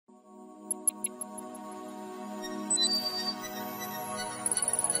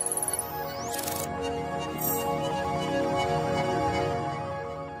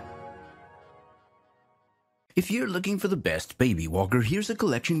If you're looking for the best baby walker, here's a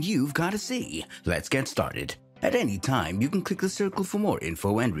collection you've got to see. Let's get started. At any time, you can click the circle for more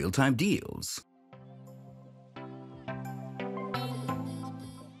info and real-time deals.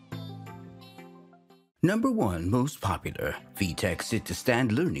 Number 1 most popular, VTech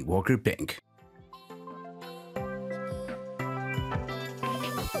Sit-to-Stand Learning Walker Pink.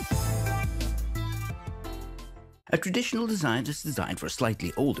 A traditional design that's designed for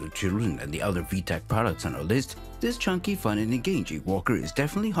slightly older children than the other VTech products on our list, this chunky, fun, and engaging walker is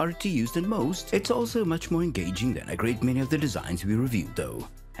definitely harder to use than most. It's also much more engaging than a great many of the designs we reviewed though.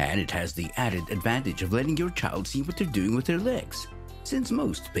 And it has the added advantage of letting your child see what they're doing with their legs. Since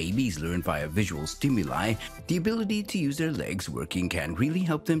most babies learn via visual stimuli, the ability to use their legs working can really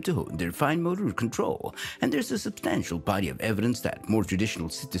help them to hone their fine motor control, and there's a substantial body of evidence that more traditional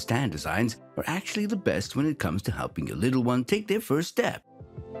sit-to-stand designs are actually the best when it comes to helping your little one take their first step.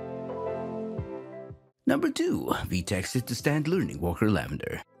 Number 2. VTech Sit-to-Stand Learning Walker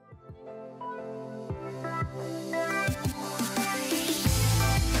Lavender.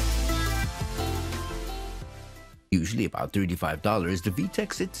 Usually about $35, the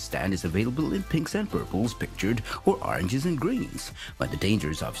VTech Sit-to-Stand is available in pinks and purples pictured or oranges and greens. When the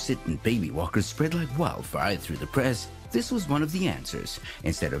dangers of sit-and baby walkers spread like wildfire through the press, this was one of the answers.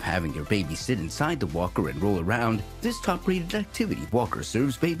 Instead of having your baby sit inside the walker and roll around, this top-rated activity walker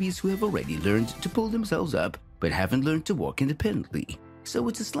serves babies who have already learned to pull themselves up but haven't learned to walk independently. So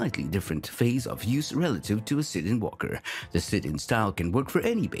it's a slightly different phase of use relative to a sit-in walker. The sit-in style can work for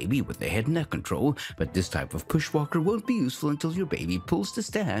any baby with the head and neck control, but this type of push walker won't be useful until your baby pulls to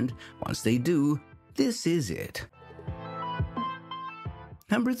stand. Once they do, this is it.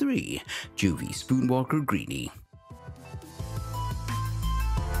 Number 3. Juvie Spoon Walker Greenie.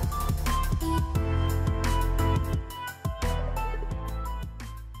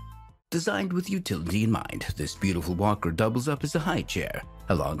 Designed with utility in mind, this beautiful walker doubles up as a high chair.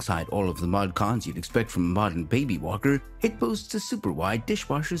 Alongside all of the mod cons you'd expect from a modern baby walker, it boasts a super wide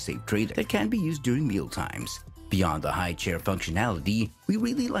dishwasher-safe tray that can be used during meal times. Beyond the high chair functionality, we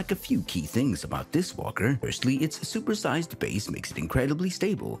really like a few key things about this walker. Firstly, its supersized base makes it incredibly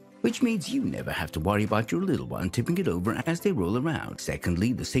stable, which means you never have to worry about your little one tipping it over as they roll around.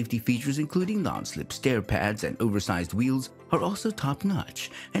 Secondly, the safety features including non-slip stair pads and oversized wheels are also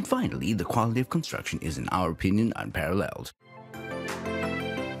top-notch. And finally, the quality of construction is in our opinion unparalleled.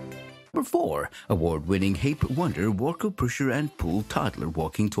 Number 4. Award-winning Hape Wonder Walker Pusher and Pull Toddler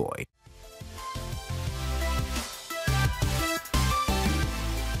Walking Toy.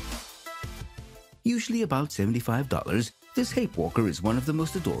 Usually about $75, this Hape walker is one of the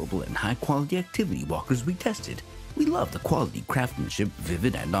most adorable and high-quality activity walkers we tested. We love the quality craftsmanship,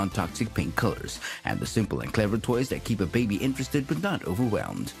 vivid and non-toxic paint colors, and the simple and clever toys that keep a baby interested but not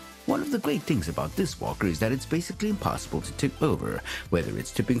overwhelmed. One of the great things about this walker is that it's basically impossible to tip over, whether it's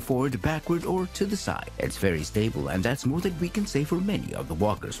tipping forward, backward, or to the side. It's very stable, and that's more than we can say for many of the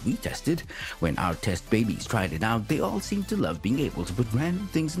walkers we tested. When our test babies tried it out, they all seemed to love being able to put random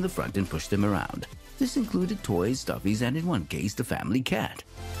things in the front and push them around. This included toys, stuffies, and in one case, the family cat.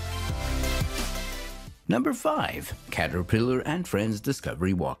 Number 5. Caterpillar and Friends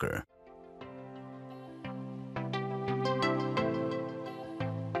Discovery Walker.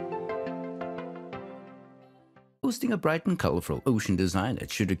 Boasting a bright and colorful ocean design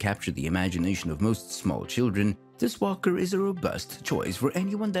that's sure to capture the imagination of most small children, this walker is a robust choice for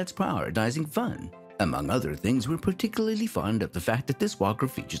anyone that's prioritizing fun. Among other things, we're particularly fond of the fact that this walker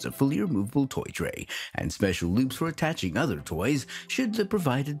features a fully removable toy tray and special loops for attaching other toys should the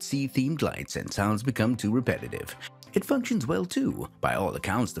provided sea-themed lights and sounds become too repetitive. It functions well too. By all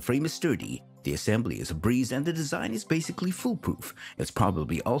accounts, the frame is sturdy, the assembly is a breeze, and the design is basically foolproof. It's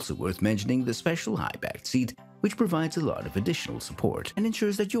probably also worth mentioning the special high-backed seat, which provides a lot of additional support and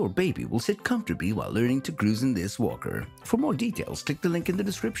ensures that your baby will sit comfortably while learning to cruise in this walker. For more details, click the link in the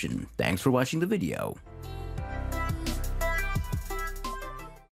description. Thanks for watching the video.